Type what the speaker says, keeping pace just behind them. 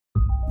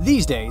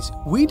These days,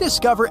 we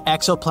discover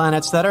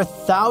exoplanets that are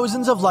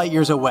thousands of light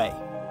years away.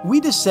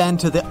 We descend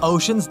to the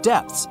ocean's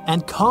depths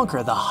and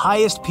conquer the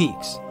highest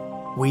peaks.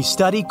 We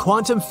study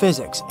quantum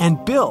physics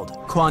and build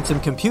quantum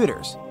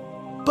computers.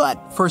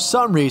 But for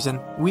some reason,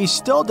 we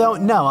still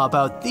don't know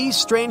about these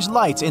strange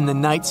lights in the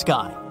night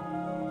sky.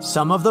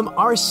 Some of them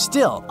are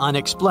still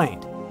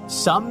unexplained.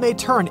 Some may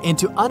turn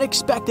into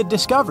unexpected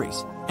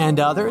discoveries, and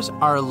others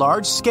are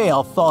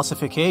large-scale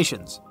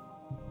falsifications.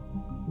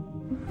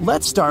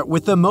 Let's start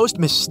with the most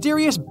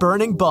mysterious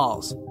burning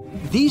balls.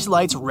 These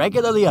lights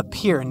regularly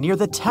appear near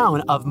the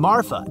town of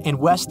Marfa in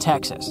West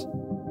Texas.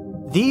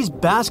 These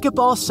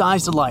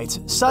basketball-sized lights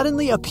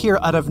suddenly appear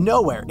out of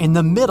nowhere in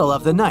the middle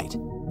of the night.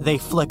 They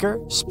flicker,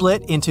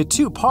 split into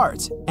two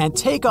parts, and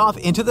take off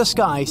into the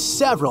sky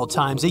several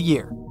times a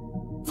year.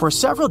 For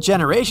several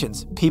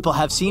generations, people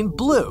have seen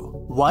blue,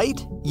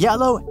 white,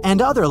 yellow,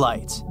 and other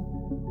lights.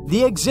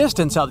 The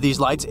existence of these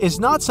lights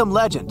is not some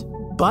legend,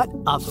 but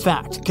a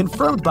fact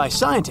confirmed by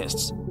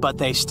scientists, but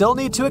they still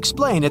need to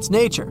explain its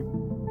nature.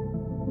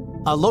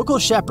 A local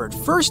shepherd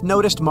first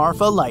noticed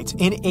Marfa lights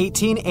in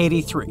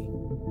 1883.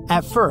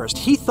 At first,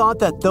 he thought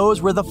that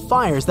those were the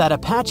fires that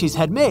Apaches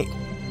had made.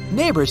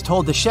 Neighbors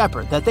told the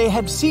shepherd that they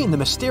had seen the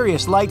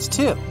mysterious lights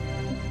too.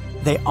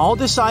 They all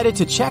decided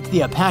to check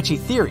the Apache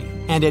theory,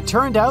 and it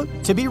turned out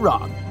to be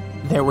wrong.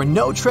 There were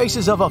no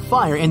traces of a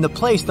fire in the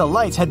place the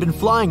lights had been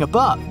flying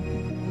above.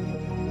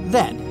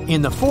 Then,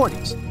 in the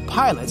 40s,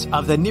 pilots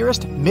of the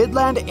nearest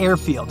Midland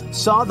airfield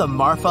saw the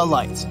Marfa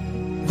lights.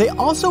 They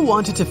also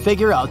wanted to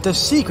figure out the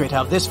secret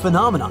of this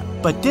phenomenon,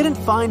 but didn't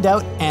find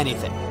out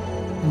anything.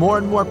 More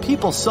and more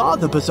people saw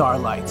the bizarre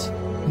lights.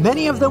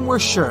 Many of them were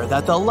sure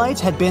that the lights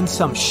had been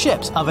some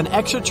ships of an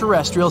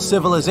extraterrestrial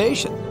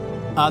civilization.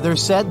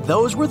 Others said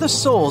those were the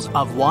souls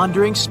of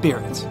wandering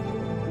spirits.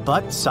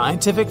 But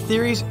scientific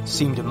theories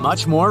seemed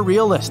much more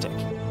realistic.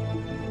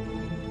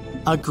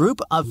 A group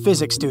of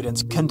physics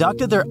students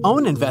conducted their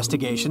own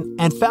investigation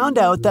and found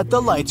out that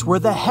the lights were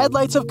the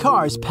headlights of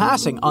cars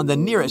passing on the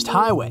nearest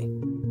highway.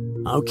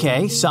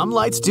 Okay, some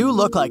lights do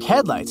look like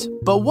headlights,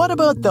 but what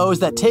about those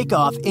that take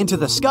off into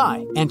the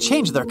sky and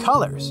change their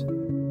colors?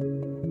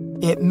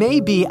 It may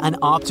be an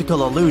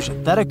optical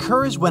illusion that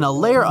occurs when a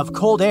layer of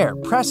cold air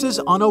presses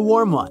on a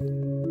warm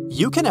one.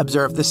 You can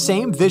observe the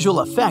same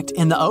visual effect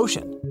in the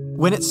ocean,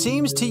 when it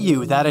seems to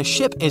you that a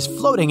ship is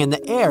floating in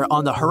the air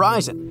on the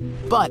horizon.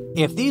 But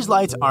if these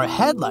lights are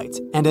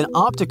headlights and an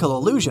optical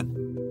illusion,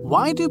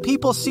 why do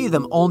people see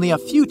them only a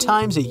few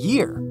times a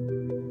year?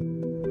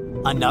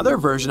 Another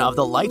version of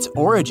the light's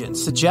origin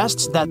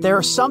suggests that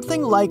they're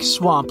something like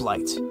swamp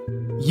lights.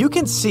 You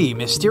can see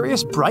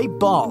mysterious bright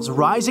balls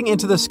rising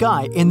into the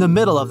sky in the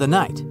middle of the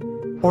night.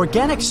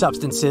 Organic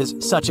substances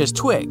such as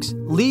twigs,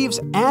 leaves,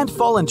 and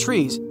fallen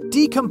trees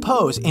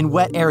decompose in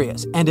wet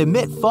areas and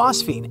emit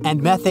phosphine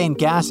and methane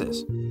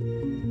gases.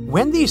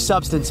 When these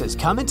substances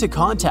come into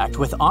contact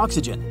with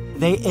oxygen,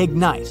 they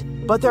ignite,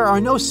 but there are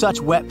no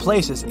such wet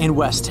places in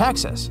West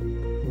Texas.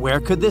 Where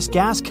could this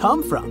gas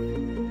come from?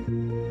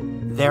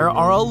 There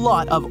are a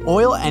lot of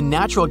oil and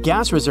natural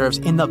gas reserves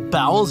in the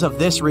bowels of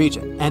this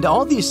region, and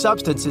all these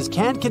substances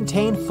can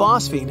contain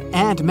phosphine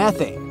and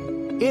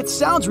methane. It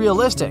sounds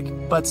realistic,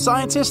 but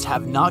scientists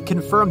have not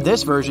confirmed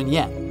this version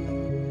yet.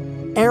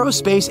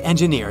 Aerospace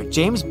engineer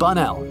James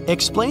Bunnell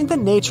explained the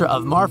nature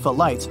of Marfa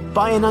lights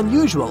by an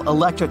unusual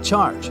electric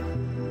charge.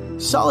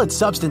 Solid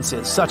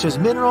substances such as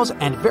minerals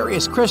and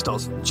various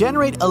crystals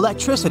generate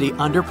electricity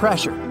under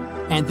pressure,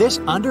 and this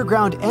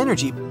underground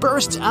energy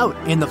bursts out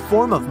in the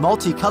form of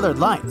multicolored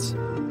lights.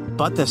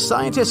 But the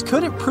scientists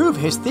couldn't prove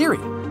his theory.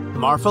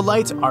 Marfa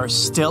lights are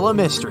still a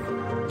mystery.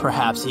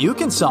 Perhaps you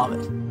can solve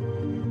it.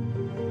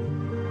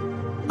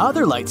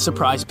 Other lights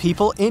surprise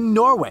people in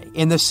Norway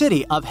in the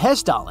city of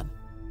Hessdalen.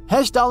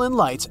 Hessdalen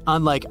lights,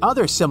 unlike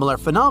other similar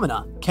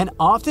phenomena, can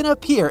often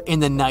appear in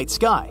the night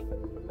sky.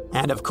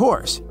 And of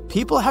course,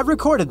 people have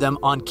recorded them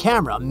on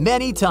camera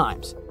many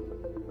times.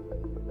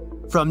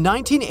 From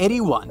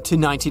 1981 to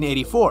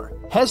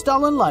 1984,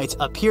 Hessdalen lights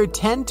appeared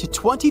 10 to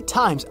 20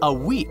 times a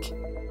week.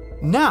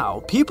 Now,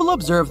 people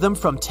observe them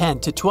from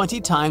 10 to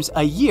 20 times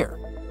a year.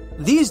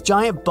 These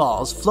giant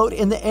balls float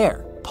in the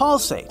air,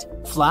 pulsate,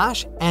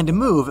 flash, and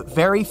move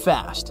very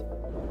fast.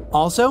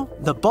 Also,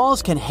 the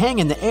balls can hang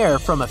in the air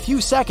from a few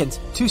seconds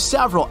to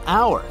several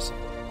hours.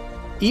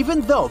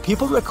 Even though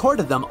people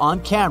recorded them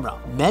on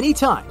camera many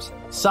times,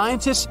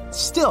 scientists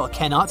still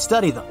cannot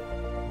study them.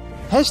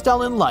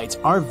 Hessdalen lights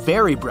are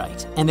very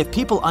bright, and if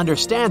people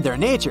understand their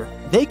nature,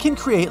 they can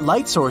create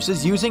light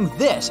sources using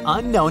this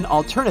unknown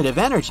alternative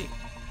energy.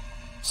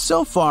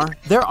 So far,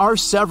 there are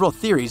several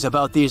theories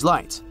about these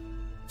lights.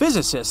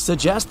 Physicists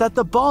suggest that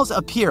the balls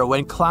appear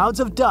when clouds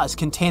of dust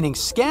containing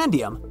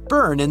scandium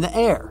burn in the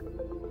air.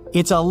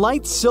 It's a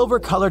light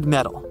silver-colored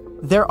metal.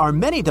 There are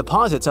many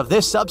deposits of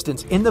this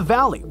substance in the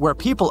valley where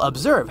people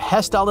observe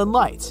Hessdalen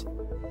lights.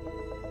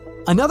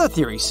 Another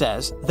theory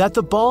says that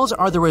the balls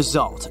are the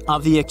result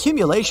of the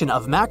accumulation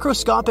of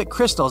macroscopic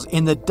crystals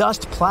in the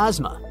dust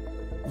plasma.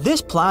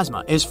 This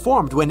plasma is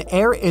formed when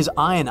air is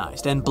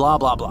ionized and blah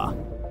blah blah.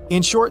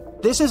 In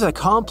short, this is a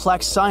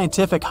complex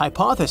scientific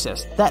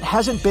hypothesis that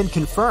hasn't been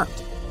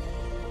confirmed.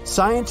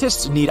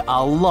 Scientists need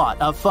a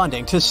lot of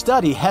funding to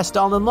study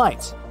Hessdalen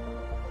lights.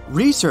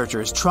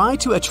 Researchers try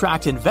to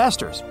attract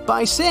investors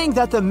by saying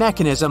that the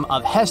mechanism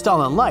of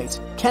Hessdalen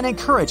lights can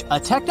encourage a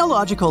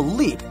technological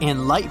leap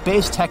in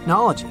light-based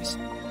technologies.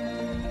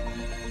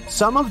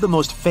 Some of the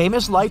most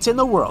famous lights in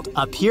the world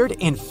appeared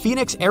in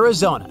Phoenix,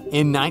 Arizona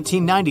in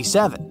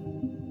 1997.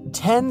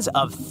 Tens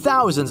of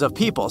thousands of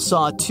people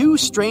saw two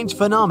strange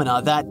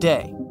phenomena that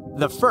day.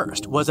 The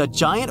first was a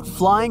giant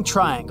flying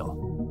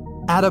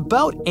triangle. At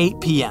about 8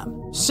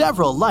 p.m.,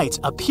 several lights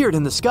appeared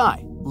in the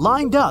sky,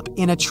 lined up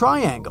in a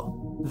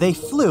triangle. They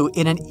flew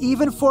in an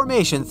even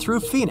formation through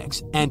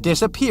Phoenix and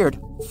disappeared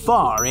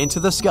far into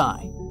the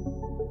sky.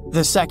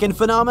 The second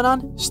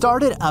phenomenon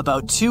started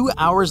about 2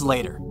 hours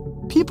later.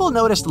 People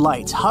noticed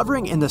lights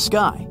hovering in the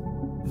sky.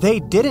 They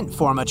didn't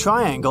form a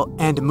triangle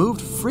and moved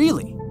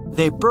freely.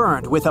 They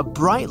burned with a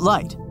bright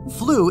light,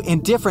 flew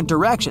in different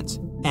directions,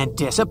 and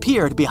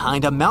disappeared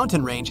behind a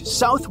mountain range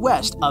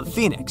southwest of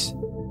Phoenix.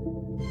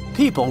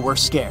 People were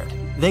scared.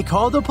 They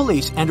called the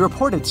police and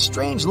reported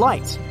strange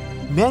lights.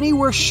 Many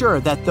were sure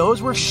that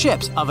those were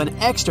ships of an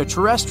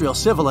extraterrestrial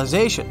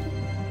civilization.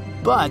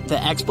 But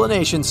the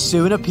explanation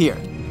soon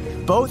appeared.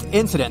 Both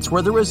incidents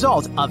were the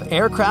result of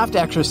aircraft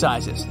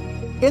exercises.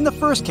 In the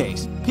first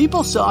case,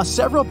 people saw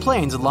several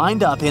planes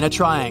lined up in a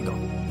triangle.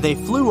 They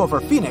flew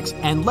over Phoenix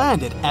and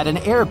landed at an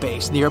air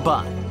base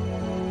nearby.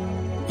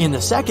 In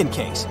the second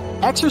case,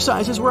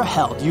 exercises were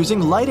held using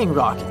lighting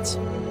rockets.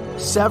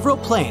 Several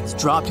planes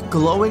dropped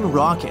glowing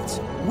rockets,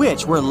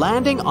 which were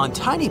landing on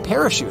tiny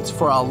parachutes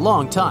for a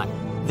long time.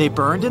 They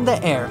burned in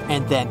the air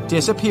and then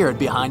disappeared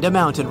behind a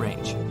mountain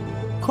range.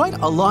 Quite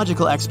a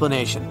logical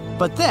explanation,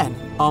 but then,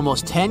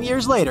 almost 10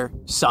 years later,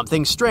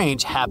 something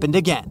strange happened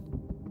again.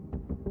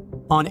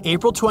 On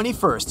April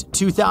 21,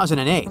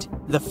 2008,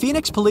 the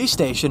Phoenix police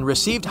station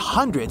received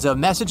hundreds of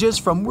messages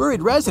from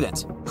worried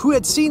residents who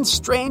had seen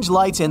strange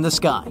lights in the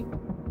sky.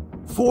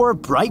 4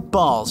 bright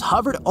balls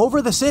hovered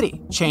over the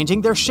city,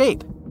 changing their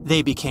shape.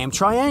 They became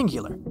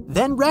triangular,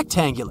 then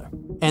rectangular,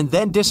 and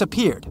then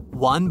disappeared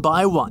one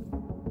by one.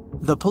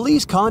 The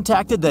police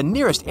contacted the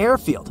nearest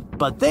airfield,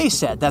 but they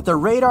said that the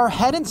radar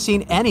hadn't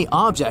seen any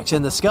objects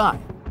in the sky.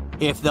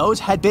 If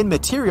those had been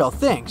material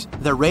things,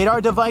 the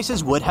radar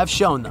devices would have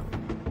shown them.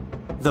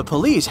 The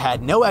police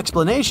had no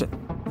explanation.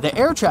 The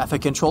air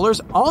traffic controllers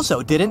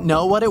also didn't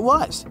know what it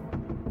was.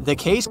 The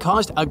case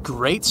caused a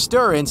great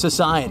stir in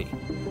society.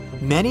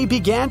 Many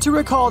began to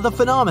recall the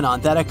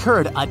phenomenon that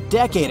occurred a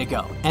decade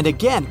ago and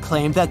again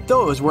claimed that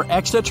those were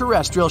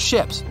extraterrestrial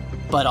ships,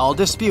 but all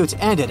disputes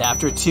ended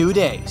after 2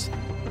 days.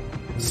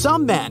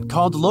 Some man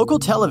called local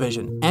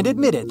television and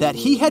admitted that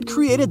he had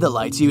created the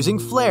lights using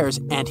flares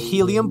and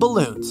helium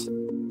balloons.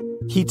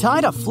 He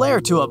tied a flare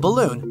to a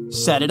balloon,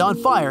 set it on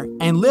fire,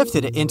 and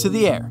lifted it into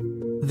the air.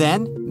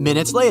 Then,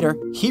 minutes later,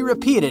 he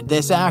repeated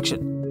this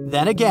action,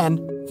 then again,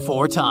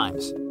 4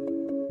 times.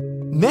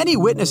 Many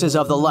witnesses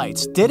of the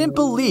lights didn't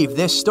believe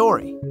this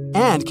story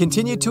and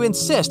continued to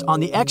insist on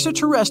the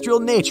extraterrestrial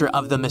nature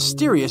of the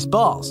mysterious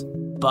balls,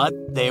 but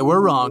they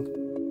were wrong.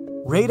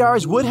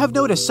 Radars would have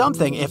noticed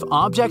something if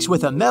objects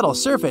with a metal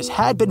surface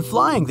had been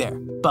flying there,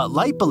 but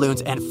light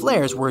balloons and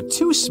flares were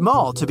too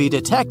small to be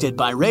detected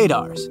by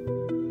radars.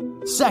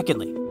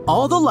 Secondly,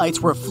 all the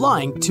lights were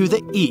flying to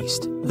the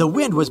east. The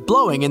wind was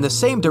blowing in the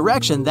same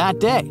direction that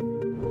day.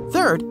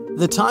 Third,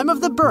 the time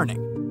of the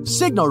burning.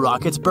 Signal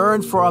rockets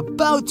burned for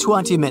about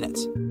 20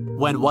 minutes.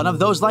 When one of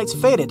those lights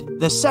faded,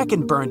 the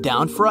second burned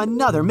down for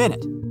another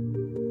minute.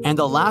 And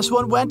the last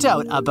one went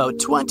out about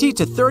 20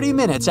 to 30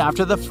 minutes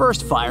after the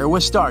first fire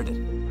was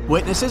started.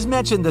 Witnesses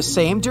mentioned the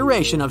same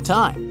duration of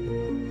time.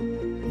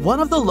 One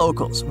of the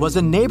locals was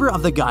a neighbor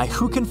of the guy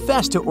who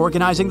confessed to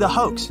organizing the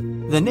hoax.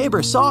 The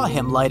neighbor saw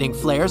him lighting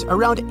flares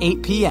around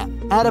 8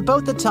 p.m., at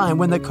about the time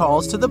when the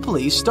calls to the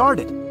police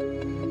started.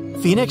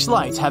 Phoenix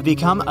lights have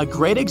become a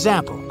great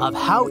example of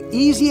how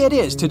easy it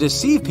is to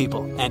deceive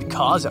people and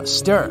cause a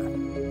stir.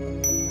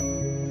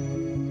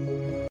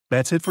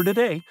 That's it for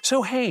today.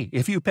 So hey,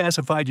 if you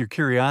pacified your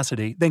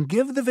curiosity, then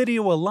give the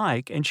video a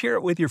like and share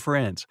it with your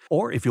friends.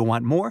 Or if you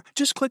want more,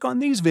 just click on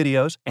these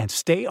videos and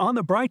stay on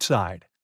the bright side.